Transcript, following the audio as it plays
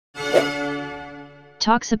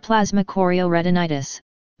Toxoplasma chorioretinitis,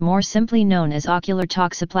 more simply known as ocular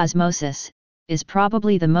toxoplasmosis, is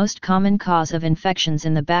probably the most common cause of infections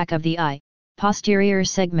in the back of the eye, posterior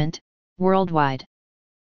segment, worldwide.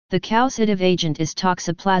 The causative agent is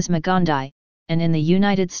Toxoplasma gondii, and in the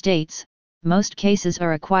United States, most cases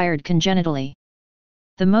are acquired congenitally.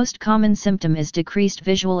 The most common symptom is decreased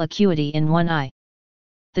visual acuity in one eye.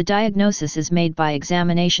 The diagnosis is made by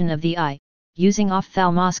examination of the eye, using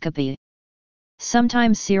ophthalmoscopy.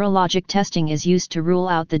 Sometimes serologic testing is used to rule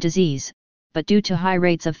out the disease, but due to high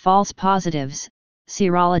rates of false positives,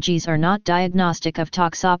 serologies are not diagnostic of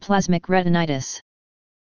toxoplasmic retinitis.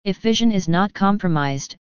 If vision is not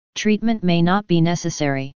compromised, treatment may not be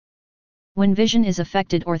necessary. When vision is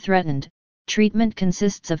affected or threatened, treatment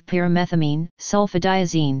consists of pyrimethamine,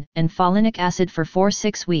 sulfadiazine, and folinic acid for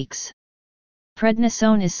 4-6 weeks.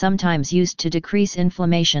 Prednisone is sometimes used to decrease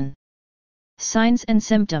inflammation. Signs and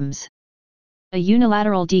symptoms. A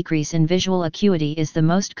unilateral decrease in visual acuity is the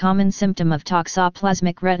most common symptom of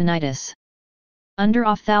toxoplasmic retinitis. Under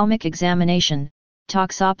ophthalmic examination,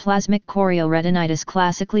 toxoplasmic chorioretinitis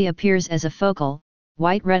classically appears as a focal,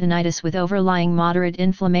 white retinitis with overlying moderate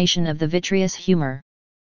inflammation of the vitreous humor.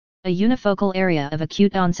 A unifocal area of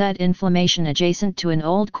acute onset inflammation adjacent to an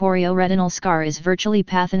old chorioretinal scar is virtually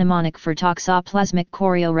pathognomonic for toxoplasmic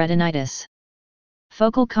chorioretinitis.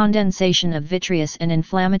 Focal condensation of vitreous and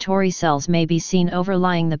inflammatory cells may be seen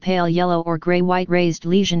overlying the pale yellow or gray-white raised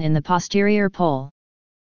lesion in the posterior pole.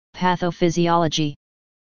 Pathophysiology.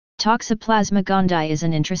 Toxoplasma gondii is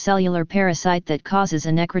an intracellular parasite that causes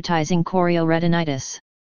a necrotizing chorioretinitis.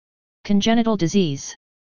 Congenital disease.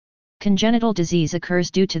 Congenital disease occurs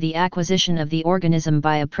due to the acquisition of the organism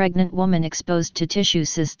by a pregnant woman exposed to tissue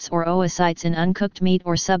cysts or oocytes in uncooked meat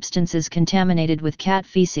or substances contaminated with cat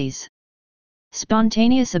feces.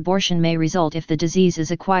 Spontaneous abortion may result if the disease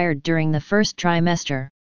is acquired during the first trimester.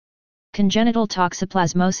 Congenital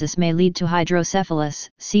toxoplasmosis may lead to hydrocephalus,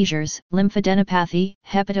 seizures, lymphadenopathy,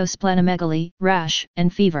 hepatosplenomegaly, rash,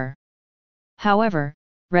 and fever. However,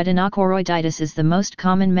 retinochoroiditis is the most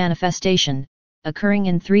common manifestation, occurring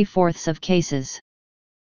in 3/4 of cases.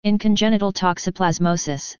 In congenital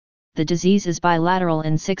toxoplasmosis, the disease is bilateral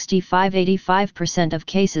in 65–85% of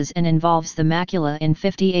cases and involves the macula in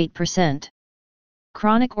 58%.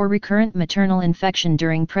 Chronic or recurrent maternal infection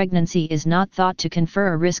during pregnancy is not thought to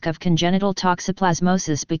confer a risk of congenital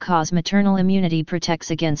toxoplasmosis because maternal immunity protects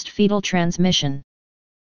against fetal transmission.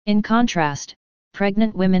 In contrast,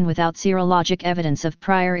 pregnant women without serologic evidence of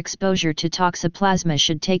prior exposure to toxoplasma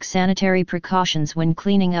should take sanitary precautions when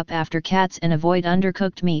cleaning up after cats and avoid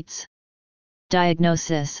undercooked meats.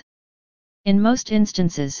 Diagnosis. In most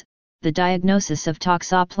instances, the diagnosis of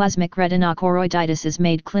toxoplasmic retinochoroiditis is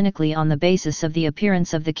made clinically on the basis of the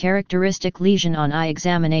appearance of the characteristic lesion on eye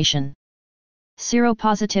examination.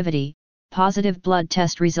 Seropositivity, positive blood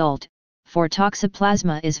test result, for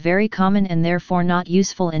toxoplasma is very common and therefore not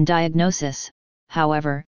useful in diagnosis.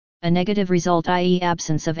 However, a negative result, i.e.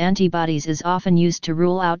 absence of antibodies, is often used to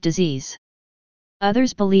rule out disease.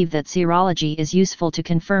 Others believe that serology is useful to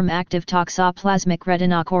confirm active toxoplasmic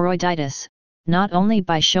retinochoroiditis, not only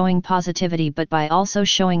by showing positivity but by also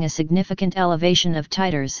showing a significant elevation of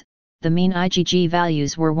titers. The mean IgG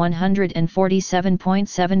values were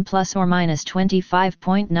 147.7 plus or minus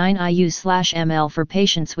 25.9 IU/ml for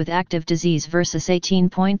patients with active disease versus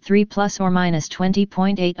 18.3 plus or minus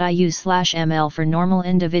 20.8 IU/ml for normal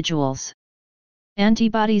individuals.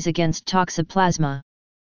 Antibodies against toxoplasma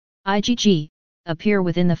IgG appear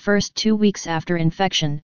within the first 2 weeks after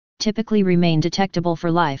infection, typically remain detectable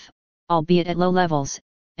for life, albeit at low levels,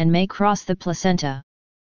 and may cross the placenta.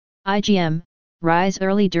 IgM rise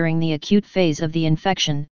early during the acute phase of the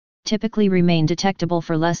infection, typically remain detectable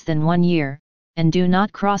for less than 1 year, and do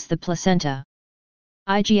not cross the placenta.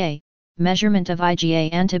 IgA measurement of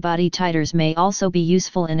IgA antibody titers may also be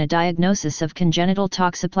useful in a diagnosis of congenital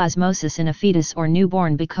toxoplasmosis in a fetus or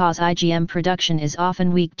newborn because IgM production is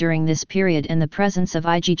often weak during this period and the presence of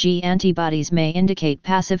IgG antibodies may indicate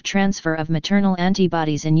passive transfer of maternal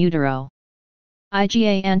antibodies in utero.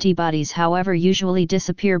 IgA antibodies, however, usually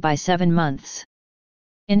disappear by 7 months.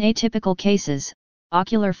 In atypical cases,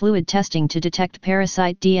 ocular fluid testing to detect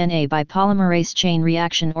parasite DNA by polymerase chain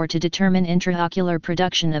reaction or to determine intraocular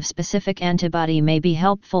production of specific antibody may be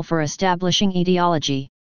helpful for establishing etiology.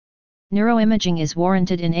 Neuroimaging is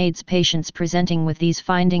warranted in AIDS patients presenting with these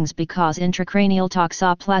findings because intracranial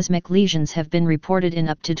toxoplasmic lesions have been reported in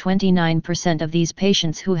up to 29% of these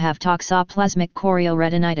patients who have toxoplasmic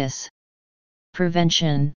chorioretinitis.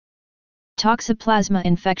 Prevention. Toxoplasma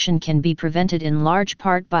infection can be prevented in large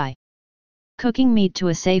part by cooking meat to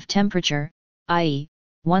a safe temperature, i.e.,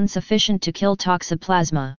 1 sufficient to kill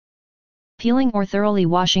Toxoplasma. Peeling or thoroughly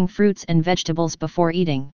washing fruits and vegetables before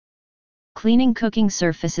eating. Cleaning cooking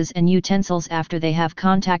surfaces and utensils after they have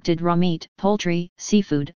contacted raw meat, poultry,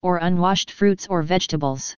 seafood, or unwashed fruits or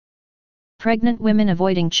vegetables. Pregnant women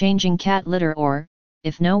avoiding changing cat litter or,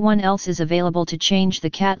 if no one else is available to change the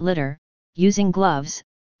cat litter, using gloves,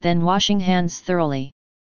 then washing hands thoroughly.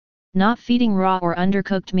 Not feeding raw or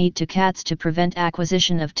undercooked meat to cats to prevent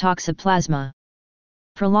acquisition of Toxoplasma.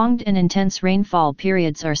 Prolonged and intense rainfall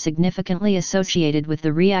periods are significantly associated with the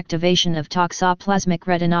reactivation of toxoplasmic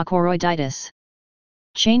retinochoroiditis.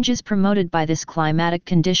 Changes promoted by this climatic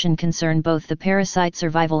condition concern both the parasite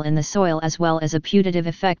survival in the soil as well as a putative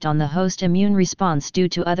effect on the host immune response due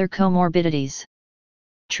to other comorbidities.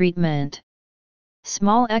 Treatment.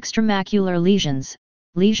 Small extramacular lesions,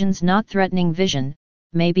 lesions not threatening vision,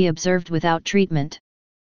 may be observed without treatment.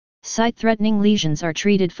 Sight-threatening lesions are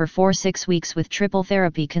treated for 4-6 weeks with triple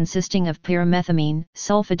therapy consisting of pyrimethamine,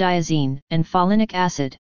 sulfadiazine, and folinic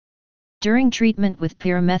acid. During treatment with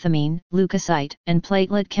pyrimethamine, leukocyte and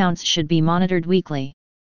platelet counts should be monitored weekly.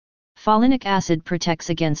 Folinic acid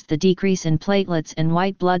protects against the decrease in platelets and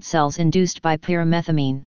white blood cells induced by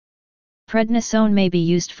pyrimethamine. Prednisone may be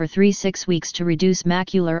used for 3-6 weeks to reduce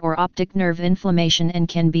macular or optic nerve inflammation and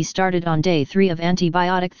can be started on day 3 of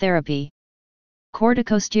antibiotic therapy.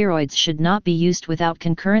 Corticosteroids should not be used without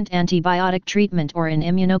concurrent antibiotic treatment or in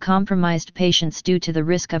immunocompromised patients due to the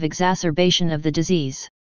risk of exacerbation of the disease.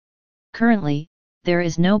 Currently, there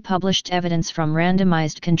is no published evidence from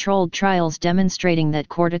randomized controlled trials demonstrating that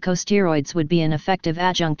corticosteroids would be an effective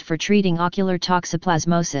adjunct for treating ocular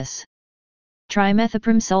toxoplasmosis.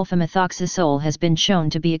 Trimethoprim sulfamethoxazole has been shown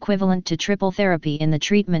to be equivalent to triple therapy in the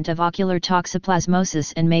treatment of ocular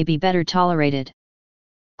toxoplasmosis and may be better tolerated.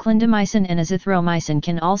 Clindamycin and azithromycin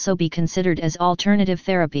can also be considered as alternative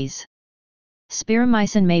therapies.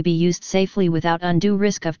 Spiramycin may be used safely without undue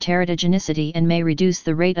risk of teratogenicity and may reduce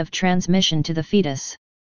the rate of transmission to the fetus.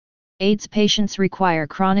 AIDS patients require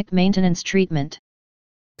chronic maintenance treatment.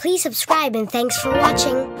 Please subscribe and thanks for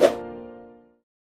watching.